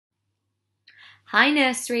Hi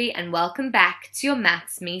Nursery and welcome back to your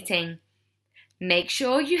maths meeting. Make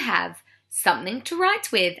sure you have something to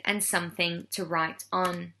write with and something to write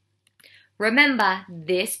on. Remember,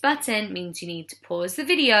 this button means you need to pause the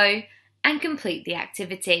video and complete the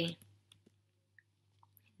activity.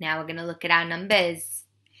 Now we're going to look at our numbers.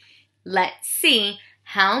 Let's see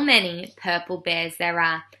how many purple bears there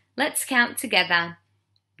are. Let's count together.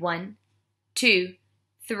 1, 2,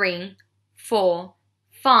 3, 4,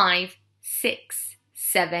 5, 6,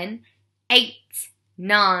 7, 8,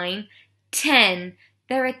 9, 10.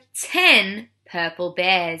 There are 10 purple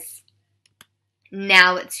bears.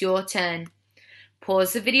 Now it's your turn.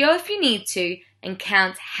 Pause the video if you need to and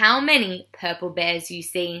count how many purple bears you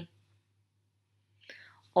see.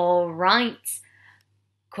 All right.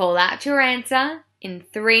 Call out your answer in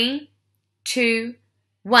 3, 2,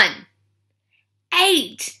 1.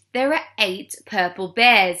 8. There are 8 purple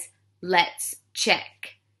bears. Let's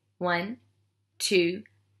check. 1, 2,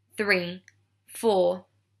 3, 4,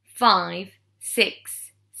 5,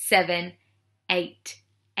 6, 7, 8.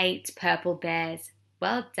 8 purple bears.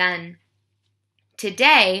 Well done.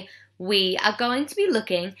 Today we are going to be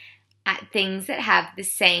looking at things that have the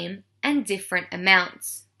same and different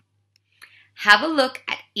amounts. Have a look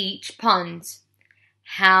at each pond.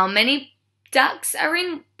 How many ducks are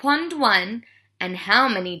in pond 1 and how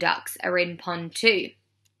many ducks are in pond 2?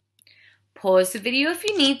 Pause the video if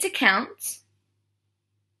you need to count.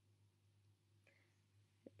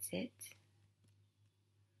 That's it.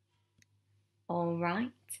 All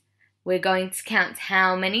right. We're going to count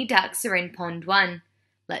how many ducks are in pond 1.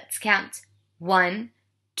 Let's count. 1,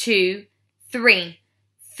 2, 3.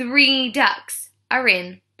 3 ducks are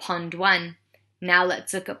in pond 1. Now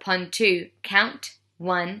let's look at pond 2. Count.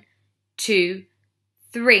 1, 2,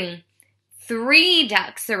 3. 3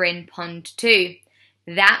 ducks are in pond 2.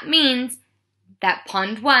 That means that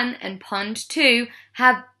pond 1 and pond 2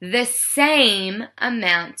 have the same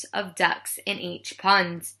amount of ducks in each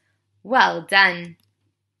pond. Well done.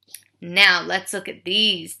 Now let's look at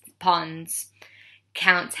these ponds.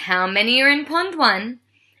 Count how many are in pond 1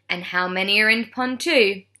 and how many are in pond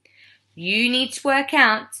 2. You need to work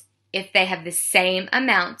out if they have the same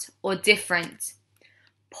amount or different.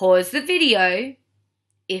 Pause the video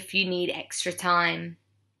if you need extra time.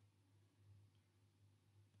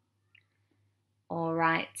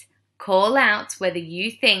 Alright, call out whether you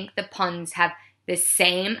think the ponds have the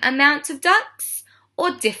same amount of ducks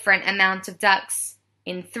or different amount of ducks.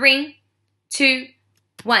 In 3, 2,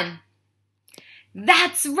 1.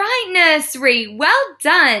 That's right, Nursery! Well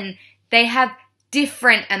done! They have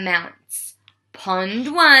different amounts.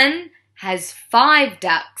 Pond 1 has 5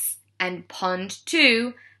 ducks and pond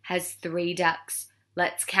 2 has 3 ducks.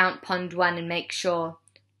 Let's count pond 1 and make sure.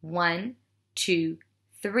 1, 2,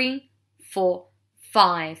 3, 4,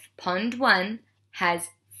 5. Pond 1 has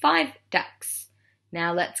 5 ducks.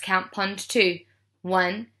 Now let's count pond 2.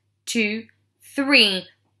 1, 2, 3.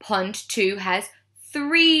 Pond 2 has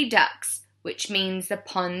 3 ducks, which means the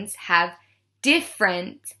ponds have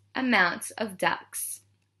different amounts of ducks.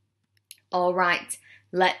 All right,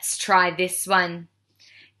 let's try this one.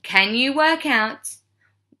 Can you work out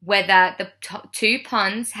whether the 2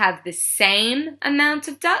 ponds have the same amount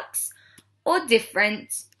of ducks or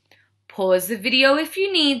different? Pause the video if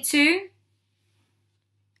you need to.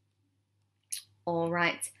 All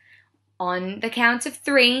right. On the count of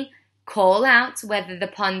 3, call out whether the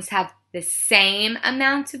ponds have the same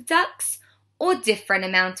amount of ducks or different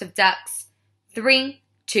amount of ducks. 3,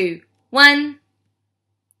 2, 1.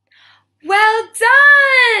 Well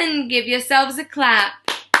done! Give yourselves a clap.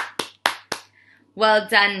 Well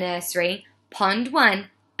done, Nursery. Pond 1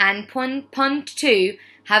 and pond 2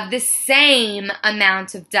 have the same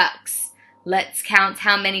amount of ducks. Let's count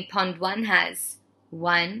how many pond 1 has.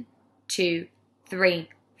 1, 2, 3,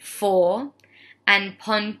 4. And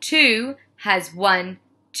pond 2 has 1,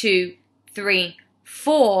 2, 3,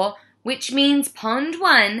 4, which means pond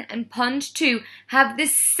 1 and pond 2 have the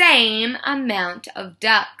same amount of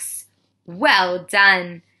ducks. Well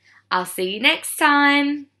done. I'll see you next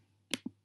time.